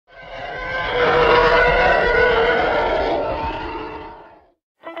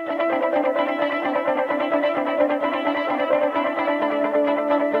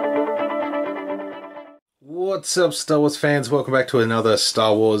What's up, Star Wars fans? Welcome back to another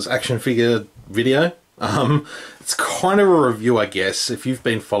Star Wars action figure video. It's kind of a review, I guess. If you've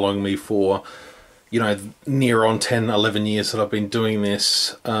been following me for, near on 10, 11 years that I've been doing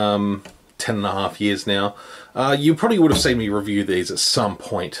this, 10 and a half years now, you probably would have seen me review these at some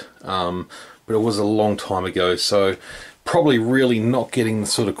point, but it was a long time ago, so probably really not getting the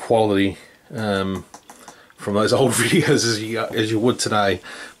sort of quality from those old videos as you would today,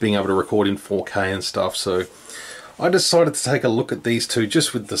 being able to record in 4K and stuff. So I decided to take a look at these two,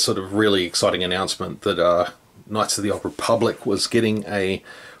 just with the sort of really exciting announcement that Knights of the Old Republic was getting a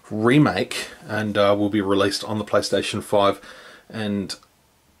remake and will be released on the PlayStation 5 and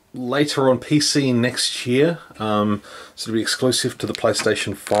later on PC next year. So it'll be exclusive to the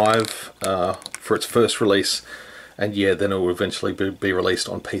PlayStation 5 for its first release, and yeah, then it will eventually be released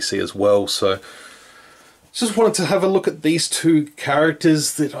on PC as well. So just wanted to have a look at these two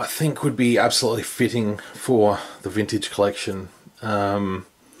characters that I think would be absolutely fitting for the vintage collection. Some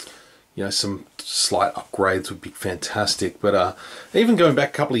slight upgrades would be fantastic, but even going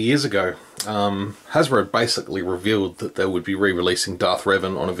back a couple of years ago, Hasbro basically revealed that they would be re-releasing Darth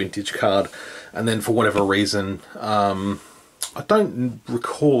Revan on a vintage card, and then for whatever reason, I don't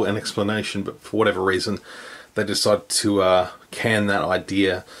recall an explanation, but for whatever reason they decided to can that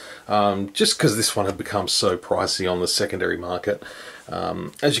idea. Just because this one had become so pricey on the secondary market.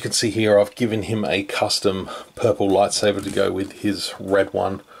 As you can see here, I've given him a custom purple lightsaber to go with his red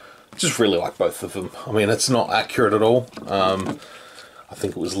one. Just really like both of them. I mean, it's not accurate at all. I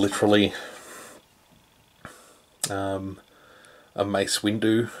think it was literally a Mace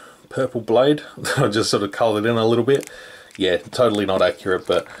Windu purple blade. I just sort of coloured it in a little bit. Yeah, totally not accurate,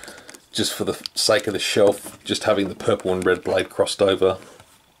 but just for the sake of the shelf, just having the purple and red blade crossed over,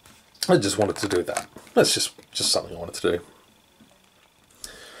 I just wanted to do that. That's just something I wanted to do.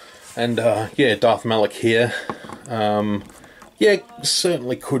 And yeah, Darth Malak here. Yeah,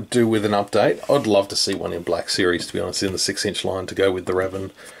 certainly could do with an update. I'd love to see one in Black Series, to be honest, in the 6-inch line to go with the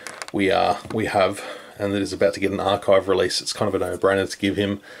Revan we have, and that is about to get an archive release. It's kind of a no-brainer to give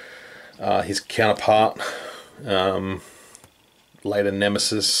him his counterpart, later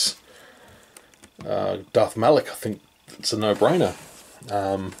Nemesis, Darth Malak. I think it's a no-brainer.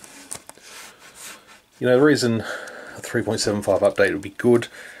 The reason a 3.75 update would be good,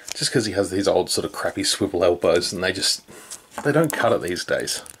 just because he has these old sort of crappy swivel elbows, and they don't cut it these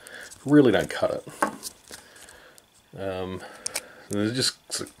days. Really don't cut it. They're just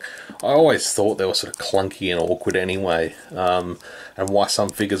I always thought they were sort of clunky and awkward anyway, and why some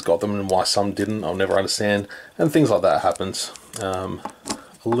figures got them and why some didn't, I'll never understand, and things like that happens. A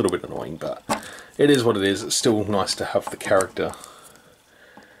little bit annoying, but it is what it is. It's still nice to have the character.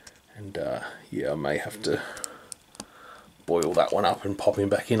 And yeah, I may have to boil that one up and pop him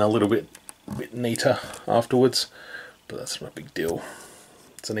back in a little bit neater afterwards, but that's not a big deal.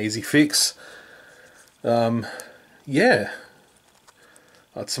 It's an easy fix. Yeah,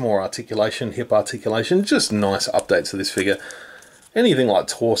 some more articulation, hip articulation, just nice updates to this figure. Anything like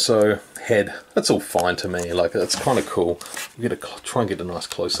torso, head, that's all fine to me. Like, that's kind of cool. I'm gonna try and get a nice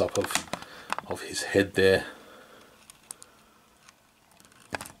close-up of his head there.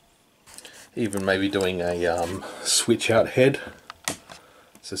 Even maybe doing a switch out head,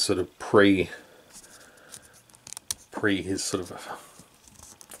 so sort of pre his sort of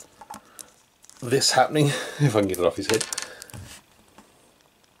this happening, if I can get it off his head.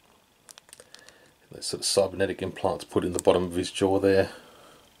 Those sort of cybernetic implants put in the bottom of his jaw there.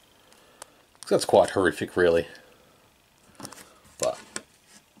 That's quite horrific, really, but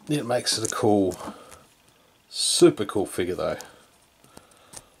it makes it a cool, super cool figure though.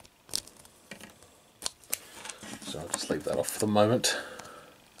 So I'll just leave that off for the moment.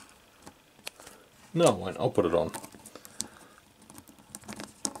 No, I won't. I'll put it on.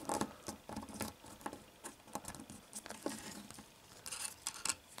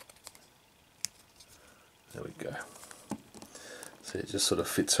 There we go. So it just sort of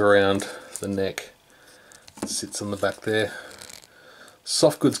fits around the neck. It sits on the back there.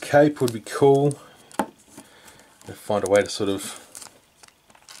 Soft goods cape would be cool. I'll find a way to sort of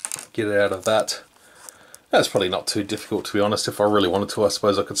get it out of that. That's probably not too difficult, to be honest. If I really wanted to, I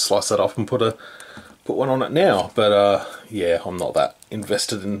suppose I could slice that off and put one on it now. But yeah, I'm not that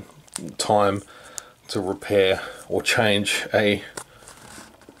invested in time to repair or change a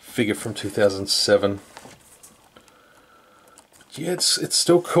figure from 2007. Yeah, it's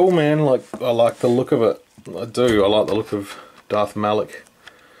still cool, man. Like, I like the look of it. I do. I like the look of Darth Malak,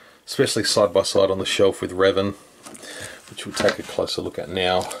 especially side by side on the shelf with Revan, which we'll take a closer look at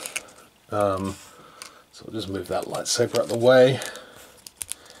now. So we'll just move that lightsaber out of the way.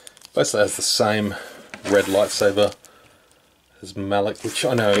 Basically has the same red lightsaber as Malak, which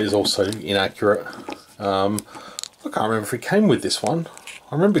I know is also inaccurate. I can't remember if he came with this one.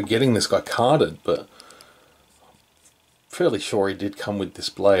 I remember getting this guy carded, but fairly sure he did come with this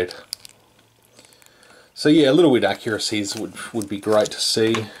blade. So yeah, a little bit accuracies would be great to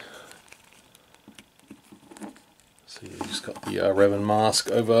see. So you just got the Revan mask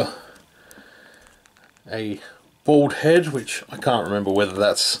over a bald head, which I can't remember whether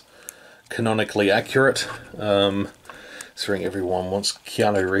that's canonically accurate. Considering everyone wants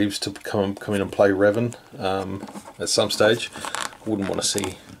Keanu Reeves to come in and play Revan at some stage. Wouldn't want to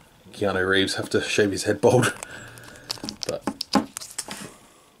see Keanu Reeves have to shave his head bald. But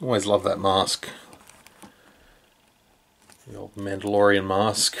always love that mask. The old Mandalorian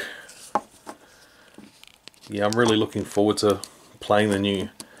mask. Yeah, I'm really looking forward to playing the new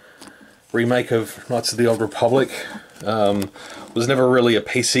remake of Knights of the Old Republic. Was never really a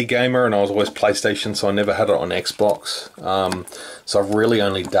PC gamer, and I was always PlayStation, so I never had it on Xbox. So I've really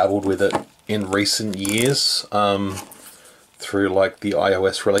only dabbled with it in recent years through like the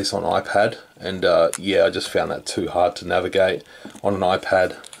iOS release on iPad, and yeah, I just found that too hard to navigate on an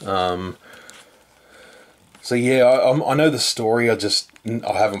iPad. So yeah, I know the story. I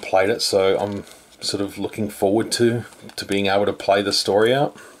haven't played it, so I'm sort of looking forward to being able to play the story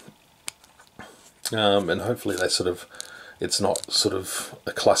out. And hopefully it's not sort of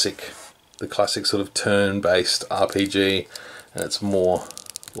the classic sort of turn-based RPG, and it's more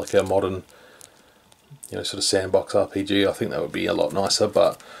like a modern, you know, sort of sandbox RPG. I think that would be a lot nicer,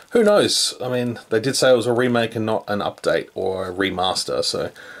 but who knows? I mean, they did say it was a remake and not an update or a remaster,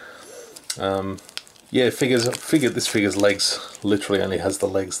 so yeah, this figure's legs literally only has the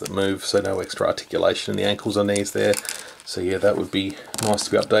legs that move, so no extra articulation in the ankles or knees there. So yeah, that would be nice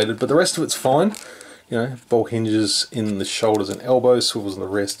to be updated, but the rest of it's fine. You know, ball hinges in the shoulders and elbows, swivels in the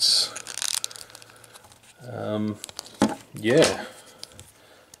wrists. Yeah.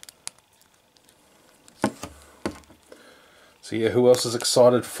 So yeah, who else is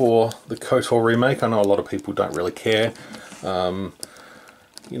excited for the KOTOR remake? I know a lot of people don't really care.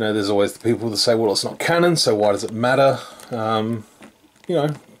 You know, there's always the people that say, well, it's not canon, so why does it matter? You know,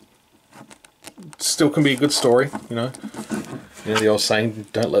 still can be a good story, you know. You know the old saying,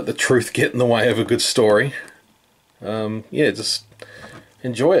 don't let the truth get in the way of a good story. Yeah, just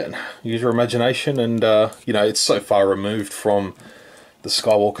enjoy it. Use your imagination, and you know, it's so far removed from the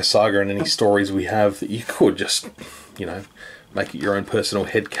Skywalker saga and any stories we have that you could just, you know, make it your own personal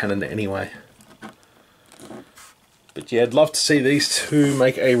headcanon anyway. But yeah, I'd love to see these two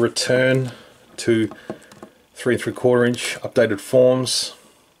make a return to 3 3/4 inch updated forms.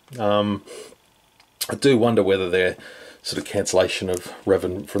 I do wonder whether their sort of cancellation of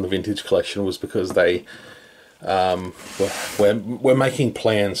Revan from the Vintage Collection was because they we're making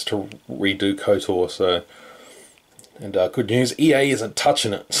plans to redo KOTOR. So, and good news, EA isn't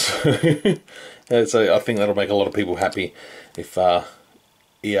touching it. So I think that'll make a lot of people happy if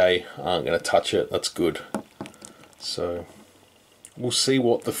EA aren't going to touch it. That's good. So we'll see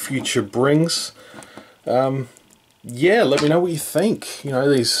what the future brings. Yeah, let me know what you think. You know,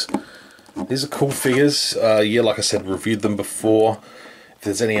 these are cool figures. Yeah, like I said, reviewed them before. If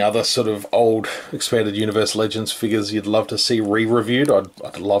there's any other sort of old Expanded Universe Legends figures you'd love to see re-reviewed,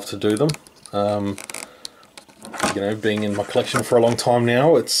 I'd love to do them. You know, being in my collection for a long time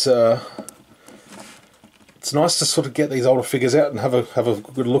now, it's nice to sort of get these older figures out and have a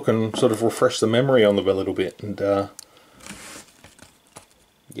good look and sort of refresh the memory on them a little bit. And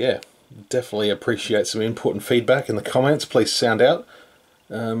yeah, definitely appreciate some input and feedback in the comments. Please sound out.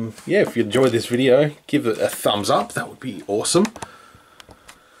 Yeah, if you enjoyed this video, give it a thumbs up. That would be awesome.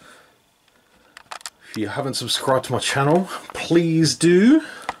 If you haven't subscribed to my channel, please do.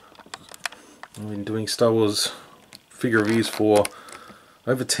 I've been doing Star Wars figure reviews for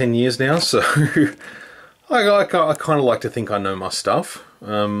over 10 years now, so I kind of like to think I know my stuff.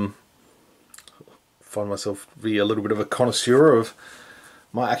 Find myself to be a little bit of a connoisseur of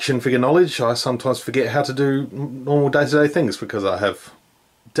my action figure knowledge. I sometimes forget how to do normal day-to-day things because I have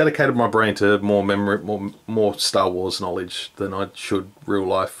dedicated my brain to more memory, more Star Wars knowledge than I should real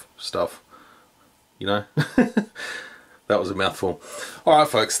life stuff. You know? That was a mouthful. Alright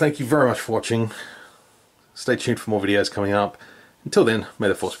folks, thank you very much for watching. Stay tuned for more videos coming up. Until then, may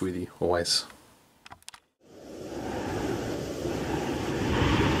the Force be with you always.